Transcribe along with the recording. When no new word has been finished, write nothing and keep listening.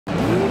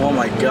Oh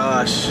my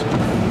gosh.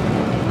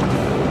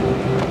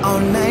 All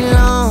night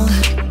long,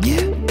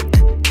 yeah.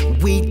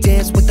 We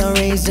dance with our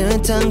razor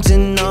tongues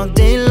and all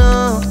day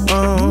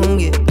long,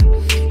 yeah.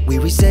 We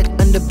reset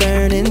under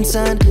burning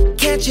sun,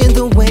 catching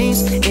the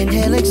waves,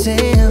 inhale,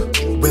 exhale.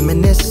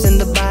 Reminiscing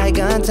the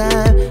bygone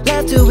time,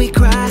 laugh till we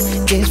cry,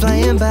 days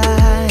flying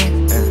by,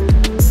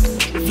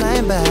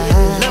 flying by.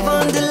 Love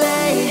on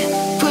delay,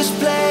 push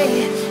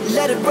play,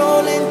 let it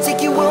roll and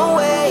take you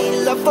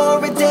away. Love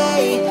for a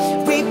day,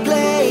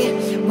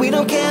 replay. We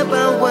don't care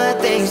about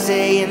what they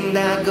say, and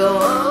I go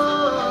on.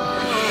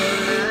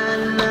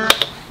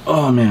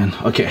 Oh man,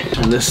 okay,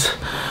 turn this.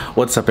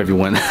 What's up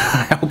everyone?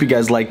 I hope you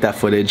guys like that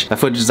footage. That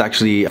footage is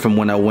actually from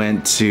when I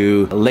went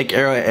to Lake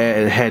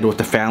Arrowhead with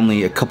the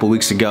family a couple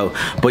weeks ago.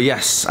 But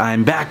yes,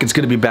 I'm back. It's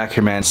good to be back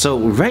here, man. So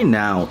right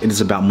now, it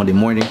is about Monday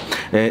morning.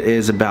 It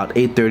is about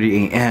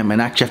 8:30 a.m.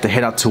 and I actually have to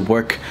head out to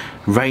work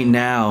right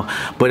now.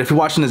 But if you're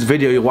watching this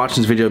video, you're watching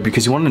this video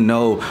because you want to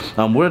know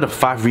what are the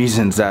 5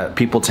 reasons that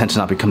people tend to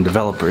not become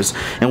developers.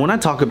 And when I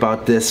talk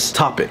about this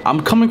topic,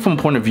 I'm coming from a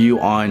point of view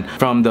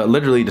from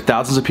literally the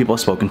thousands of people I've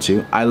spoken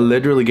to. I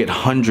literally get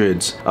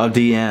hundreds of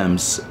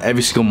DMs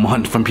every single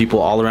month from people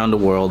all around the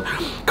world,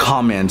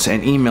 comments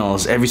and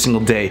emails every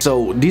single day.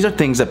 So these are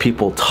things that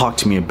people talk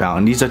to me about,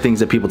 and these are things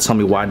that people tell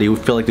me why they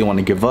feel like they want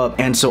to give up.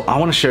 And so I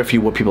want to share with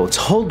you what people have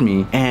told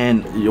me,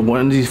 and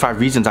one of these 5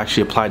 reasons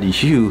actually apply to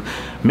you.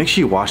 Make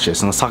sure you watch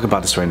this and let's talk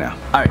about this right now.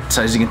 Alright,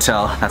 so as you can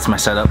tell, that's my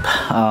setup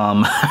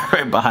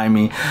right behind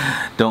me.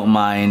 Don't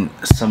mind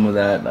some of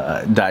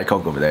that Diet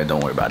Coke over there,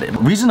 don't worry about it.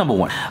 Reason number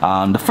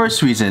 1, the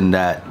first reason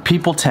that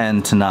people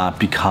tend to not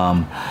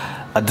become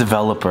a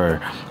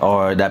developer,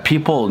 or that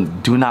people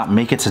do not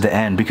make it to the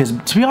end, because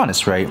to be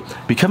honest, right,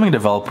 becoming a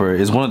developer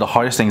is one of the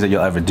hardest things that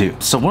you'll ever do.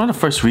 So one of the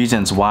first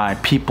reasons why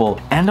people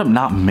end up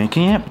not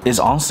making it is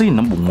honestly,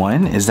 number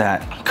 1 is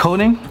that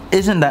coding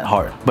isn't that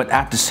hard, but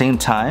at the same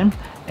time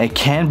it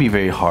can be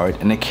very hard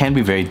and it can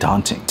be very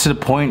daunting, to the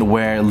point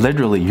where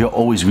literally you're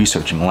always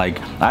researching.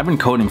 Like, I've been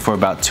coding for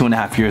about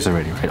 2.5 years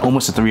already, right?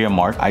 Almost a 3-year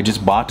mark. I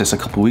just bought this a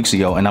couple weeks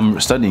ago and I'm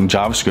studying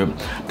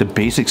JavaScript, the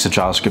basics of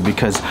JavaScript,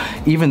 because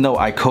even though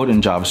I code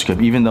in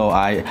JavaScript, even though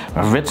I've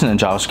written in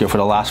JavaScript for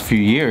the last few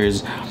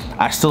years,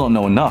 I still don't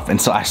know enough,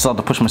 and so I still have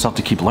to push myself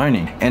to keep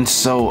learning. And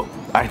so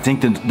I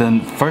think that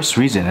the first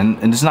reason,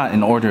 and it's not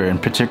in order in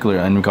particular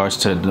in regards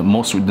to the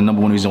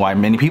number 1 reason why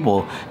many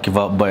people give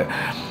up, but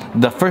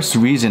the first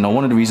reason, or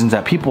one of the reasons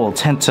that people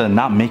tend to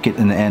not make it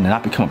in the end and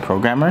not become a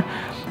programmer,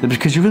 is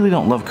because you really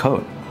don't love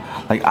code.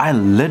 Like, I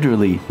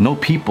literally know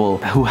people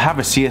who have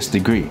a CS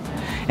degree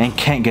and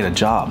can't get a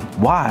job.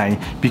 Why?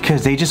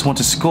 Because they just went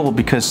to school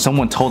because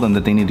someone told them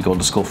that they need to go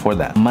to school for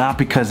that, not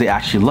because they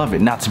actually love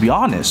it. Now, to be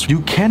honest, you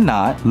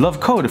cannot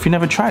love code if you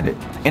never tried it,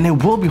 and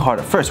it will be hard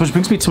at first, which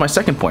brings me to my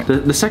second point.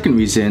 The second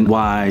reason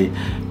why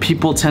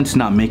people tend to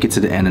not make it to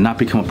the end and not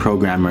become a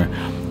programmer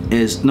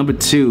is, number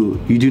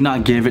 2, you do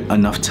not give it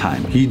enough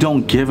time. You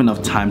don't give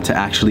enough time to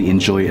actually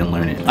enjoy it and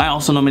learn it. I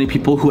also know many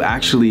people who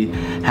actually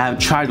have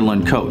tried to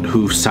learn code,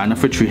 who signed up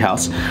for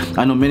Treehouse.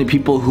 I know many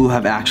people who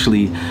have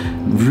actually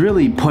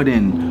really put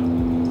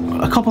in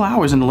a couple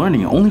hours into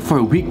learning it, only for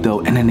a week though,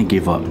 and then they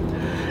gave up.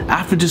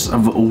 After just a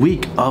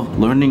week of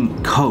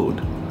learning code,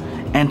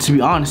 and to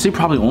be honest, they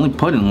probably only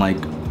put in like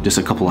just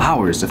a couple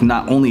hours, if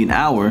not only an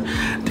hour.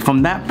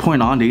 From that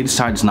point on, they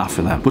decided it's not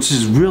for them, which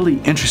is really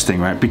interesting,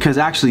 right? Because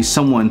actually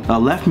someone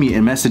left me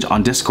a message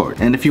on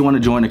Discord, and if you want to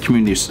join a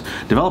community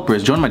of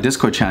developers, join my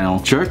Discord channel.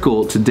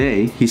 Jerkle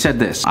today, he said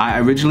this: I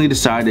originally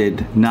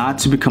decided not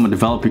to become a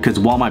developer because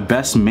while my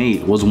best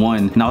mate was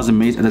one, and I was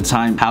amazed at the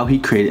time how he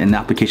created an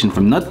application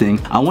from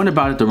nothing, I went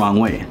about it the wrong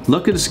way.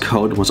 Looked at his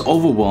code, was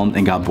overwhelmed,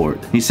 and got bored.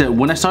 He said,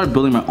 when I started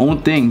building my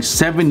own thing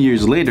 7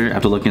 years later,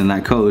 after looking at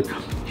that code,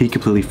 he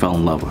completely fell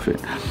in love with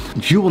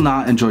it. You will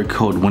not enjoy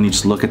code when you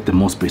just look at the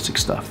most basic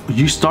stuff.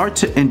 You start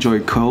to enjoy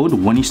code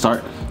when you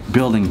start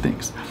building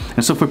things.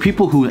 And so for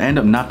people who end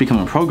up not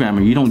becoming a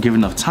programmer, you don't give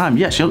enough time.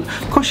 Yes, of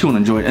course you won't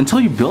enjoy it until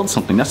you build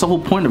something. That's the whole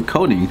point of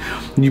coding.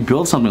 You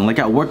build something. Like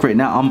at work right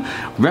now, I'm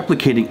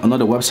replicating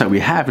another website we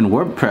have in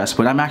WordPress,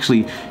 but I'm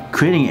actually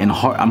creating it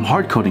I'm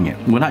hard coding it.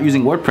 We're not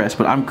using WordPress,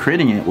 but I'm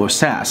creating it with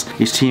Sass,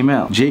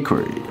 HTML,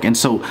 jQuery. And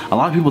so a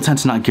lot of people tend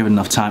to not give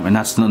enough time, and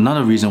that's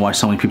another reason why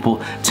so many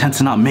people tend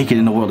to not make it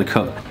in the world of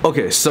code.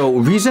 Okay, so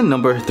reason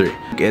number 3,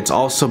 it's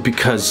also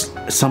because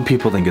some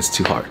people think it's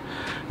too hard.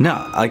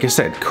 Now, like I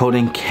said,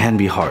 coding can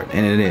be hard,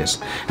 and it is.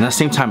 And at the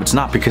same time, it's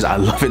not, because I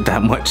love it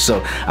that much.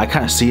 So I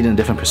kind of see it in a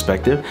different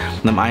perspective.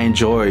 I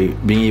enjoy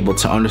being able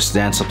to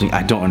understand something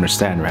I don't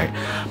understand, right?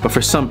 But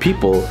for some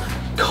people,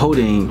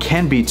 coding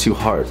can be too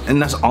hard, and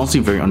that's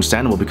honestly very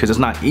understandable because it's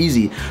not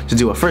easy to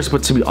do at first.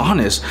 But to be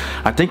honest,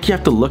 I think you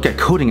have to look at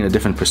coding in a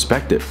different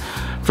perspective.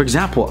 For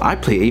example, I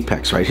play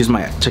Apex, right?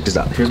 Check this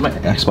out. Here's my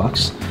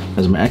Xbox.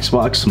 There's my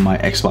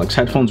Xbox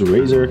headphones,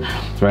 Razer,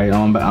 right?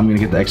 I'm gonna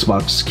get the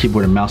Xbox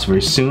keyboard and mouse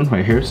very soon,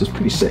 right here. So it's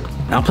pretty sick.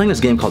 Now, I'm playing this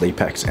game called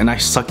Apex, and I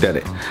sucked at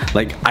it.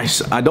 Like,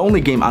 the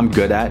only game I'm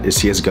good at is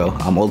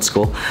CSGO. I'm old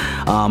school.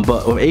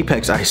 But with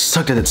Apex, I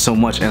sucked at it so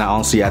much, and I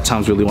honestly at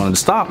times really wanted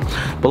to stop.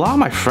 But a lot of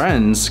my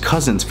friends,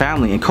 cousins,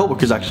 family, and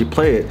coworkers actually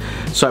play it.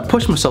 So I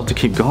pushed myself to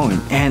keep going.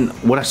 And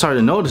what I started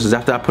to notice is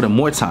after I put in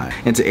more time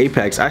into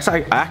Apex, I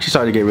actually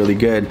started to get really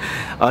good.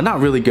 Not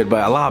really good,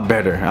 but a lot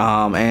better.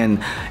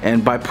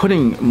 And by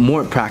putting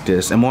more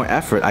practice and more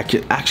effort, I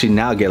could actually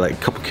now get like a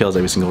couple kills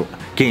every single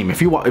game.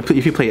 If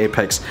you play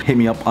Apex, hit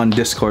me up on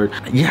Discord.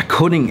 Yeah,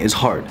 coding is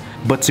hard,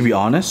 but to be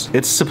honest,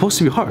 it's supposed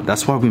to be hard.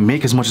 That's why we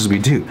make as much as we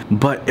do.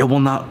 But it will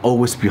not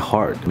always be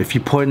hard. If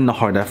you put in the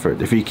hard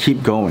effort, if you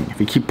keep going, if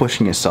you keep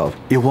pushing yourself,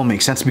 it will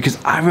make sense. Because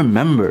I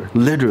remember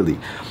literally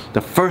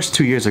the first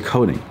 2 years of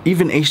coding,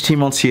 even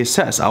HTML and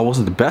CSS, I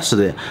wasn't the best at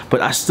it, but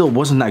I still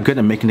wasn't that good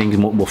at making things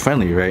mobile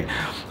friendly, right?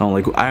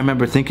 Like, I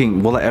remember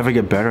thinking, will I ever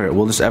get better?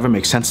 Will this ever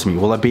make sense to me?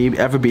 Will I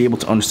ever be able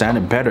to understand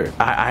it better?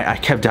 I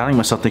kept doubting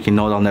myself, thinking,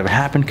 no, that'll never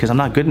happen because I'm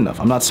not good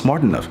enough. I'm not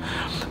smart enough.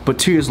 But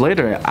 2 years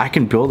later, I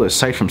can build a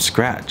site from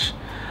scratch.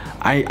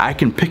 I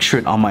can picture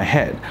it on my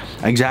head,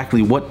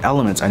 exactly what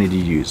elements I need to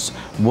use,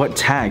 what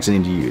tags I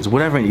need to use,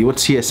 whatever I need, what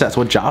CSS,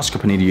 what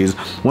JavaScript I need to use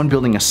when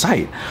building a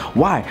site.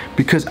 Why?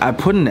 Because I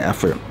put in the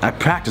effort, I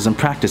practice and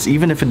practice,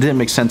 even if it didn't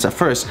make sense at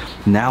first,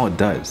 now it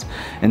does.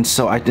 And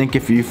so I think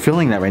if you're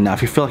feeling that right now,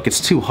 if you feel like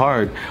it's too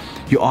hard,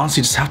 you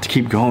honestly just have to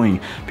keep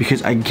going,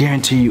 because I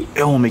guarantee you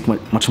it will make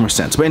much more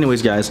sense. But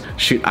anyways, guys,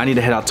 shoot, I need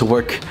to head out to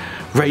work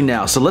right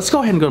now. So let's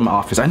go ahead and go to my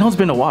office. I know it's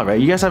been a while, right?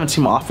 You guys haven't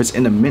seen my office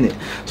in a minute.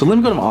 So let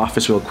me go to my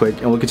office real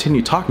quick and we'll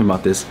continue talking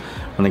about this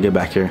when I get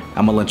back here.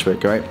 I'm on lunch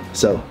break, all right?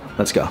 So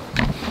let's go.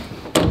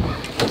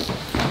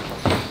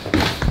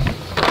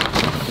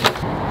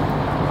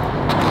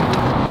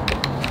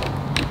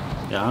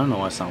 Yeah, I don't know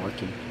why it's not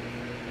working.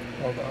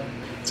 Hold on.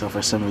 So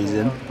for some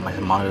reason, my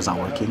monitor's not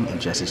working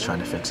and Jesse's trying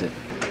to fix it.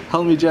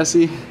 Help me,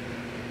 Jesse.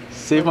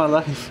 Save my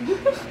life.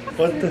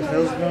 What the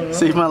hell's going on?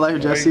 Save my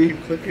life, Jesse. Why you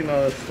keep clicking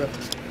all that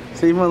stuff?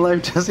 Save my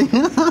life, Jesse.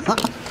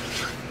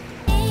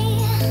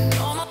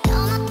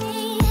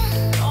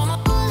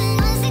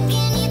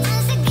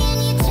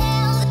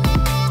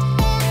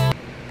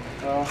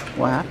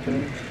 What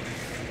happened?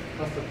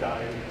 Must have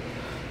died.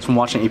 It's from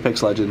watching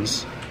Apex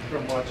Legends.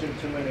 From watching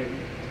too many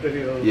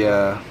videos.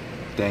 Yeah,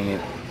 dang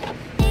it.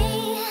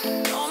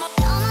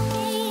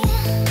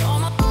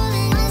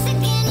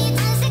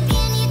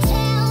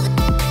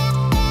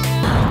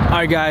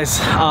 Alright guys,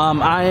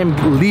 I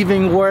am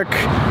leaving work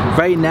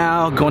right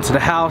now, going to the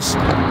house.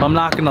 I'm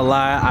not gonna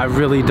lie, I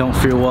really don't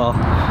feel well.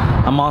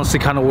 I'm honestly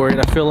kind of worried.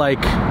 I feel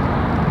like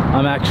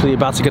I'm actually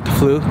about to get the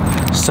flu.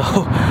 So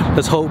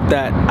let's hope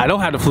that I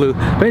don't have the flu.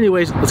 But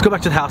anyways, let's go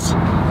back to the house.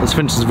 Let's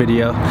finish this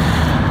video.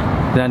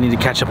 Then I need to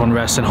catch up on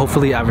rest and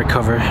hopefully I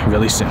recover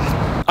really soon.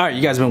 Alright,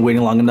 you guys have been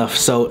waiting long enough,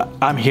 so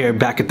I'm here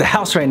back at the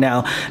house right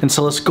now, and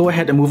so let's go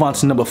ahead and move on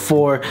to number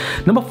 4.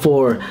 Number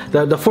 4,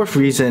 the fourth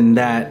reason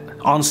that,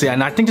 honestly,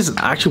 and I think this is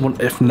actually one,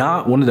 if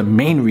not one of the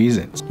main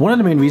reasons. One of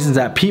the main reasons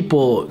that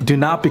people do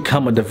not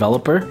become a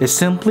developer is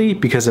simply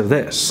because of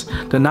this.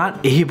 They're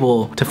not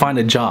able to find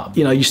a job.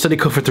 You know, you study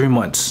code for 3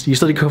 months, you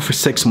study code for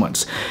 6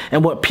 months,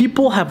 and what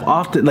people have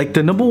often, like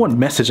the number one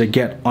message I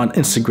get on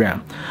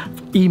Instagram,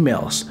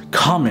 emails,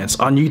 comments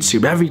on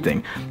YouTube,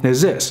 everything,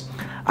 is this: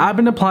 I've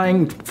been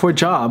applying for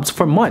jobs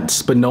for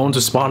months, but no one's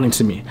responding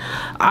to me.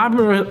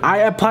 I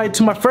applied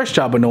to my first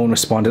job, but no one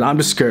responded. I'm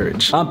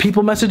discouraged.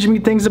 People messaging me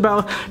things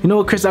about, you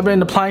know, Chris, I've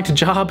been applying to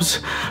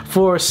jobs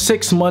for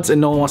 6 months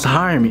and no one wants to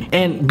hire me.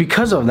 And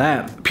because of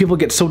that, people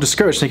get so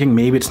discouraged, thinking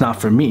maybe it's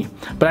not for me.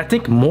 But I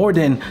think more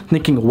than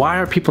thinking, why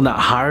are people not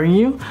hiring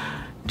you?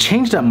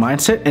 Change that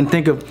mindset and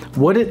think of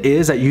what it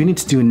is that you need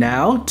to do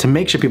now to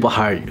make sure people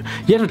hire you.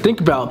 You have to think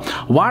about,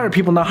 why are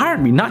people not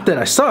hiring me? Not that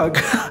I suck,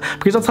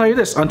 because I'll tell you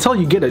this, until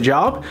you get a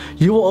job,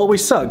 you will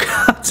always suck,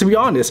 to be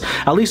honest.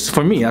 At least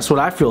for me, that's what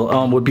I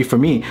feel would be for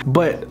me.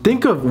 But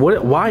think of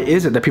why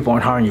is it that people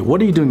aren't hiring you?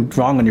 What are you doing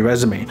wrong on your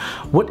resume?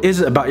 What is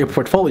it about your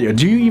portfolio?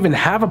 Do you even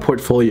have a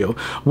portfolio?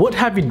 What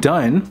have you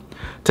done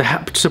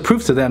to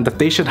prove to them that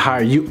they should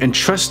hire you and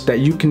trust that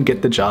you can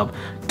get the job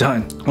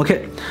done?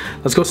 Okay,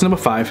 let's go to number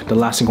 5, the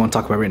last thing I want to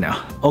talk about right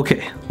now.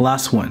 Okay,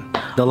 last one.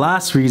 The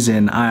last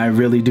reason I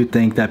really do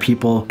think that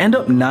people end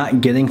up not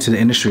getting to the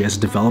industry as a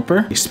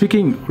developer,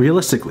 speaking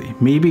realistically,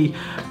 maybe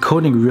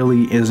coding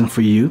really isn't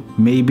for you.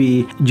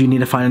 Maybe you need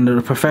to find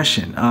another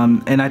profession.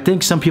 And I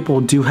think some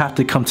people do have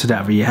to come to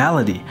that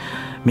reality.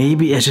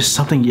 Maybe it's just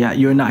something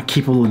you're not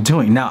capable of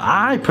doing. Now,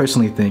 I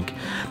personally think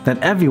that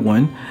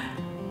everyone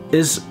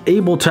is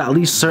able to at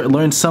least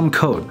learn some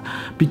code,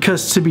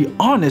 because to be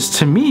honest,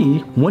 to me,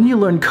 when you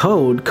learn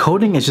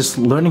coding is just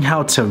learning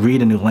how to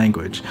read a new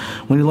language.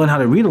 When you learn how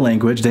to read a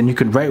language, then you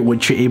could write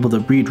what you're able to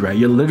read, right?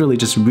 You're literally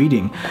just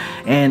reading,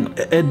 and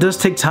it does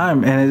take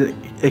time, and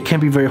it can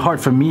be very hard.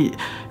 For me,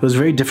 it was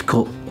very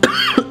difficult.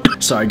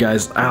 Sorry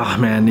guys, oh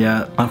man,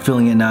 yeah, I'm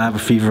feeling it now. I have a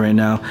fever right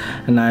now,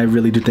 and I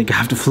really do think I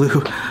have the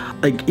flu.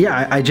 like,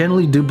 yeah, I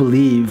generally do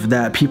believe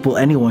that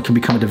anyone can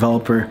become a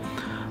developer,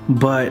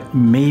 but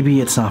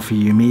maybe it's not for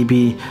you.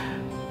 Maybe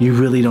you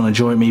really don't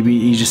enjoy it. Maybe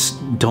you just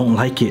don't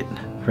like it,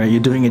 right? You're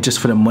doing it just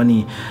for the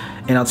money.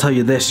 And I'll tell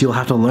you this, you'll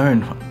have to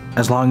learn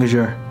as long as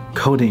you're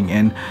coding,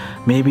 and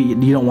maybe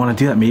you don't want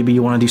to do that. Maybe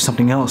you want to do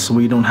something else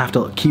where you don't have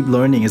to keep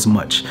learning as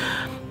much.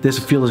 This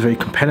field is very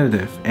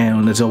competitive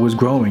and it's always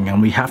growing,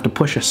 and we have to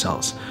push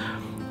ourselves.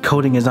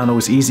 Coding is not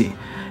always easy.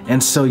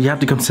 And so you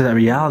have to come to that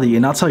reality.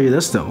 And I'll tell you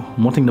this though,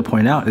 one thing to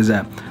point out is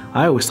that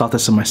I always thought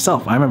this of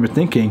myself. I remember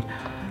thinking,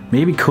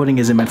 maybe coding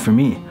isn't meant for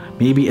me.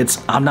 Maybe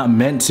I'm not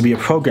meant to be a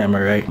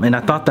programmer, right? And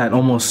I thought that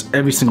almost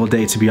every single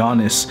day, to be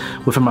honest,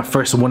 within my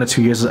first 1 or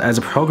 2 years as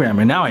a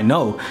programmer. Now I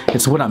know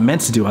it's what I'm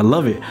meant to do. I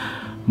love it,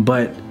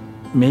 but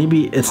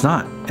maybe it's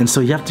not. And so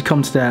you have to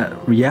come to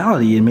that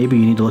reality, and maybe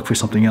you need to look for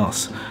something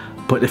else.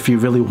 But if you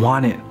really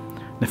want it,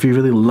 if you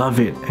really love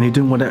it, and you're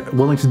doing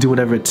willing to do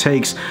whatever it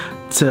takes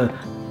to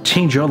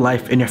change your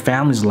life and your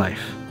family's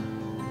life,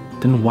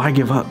 then why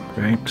give up,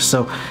 right?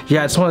 So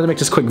yeah, I just wanted to make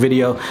this quick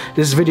video.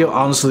 This video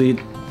honestly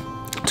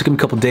took me a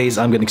couple days.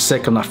 I'm getting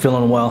sick, I'm not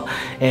feeling well,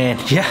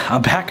 and yeah,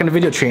 I'm back on the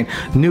video train.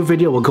 New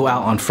video will go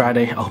out on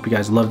Friday. I hope you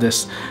guys love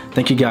this.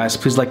 Thank you guys.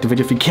 Please like the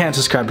video if you can,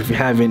 subscribe if you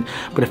haven't.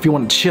 But if you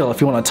want to chill,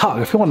 if you want to talk,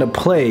 if you want to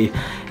play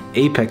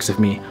Apex with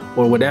me,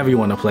 or whatever you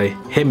want to play,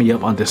 hit me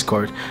up on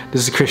Discord.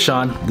 This is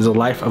Krishan. This is a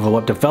life of a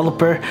web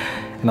developer,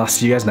 and I'll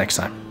see you guys next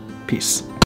time. Peace.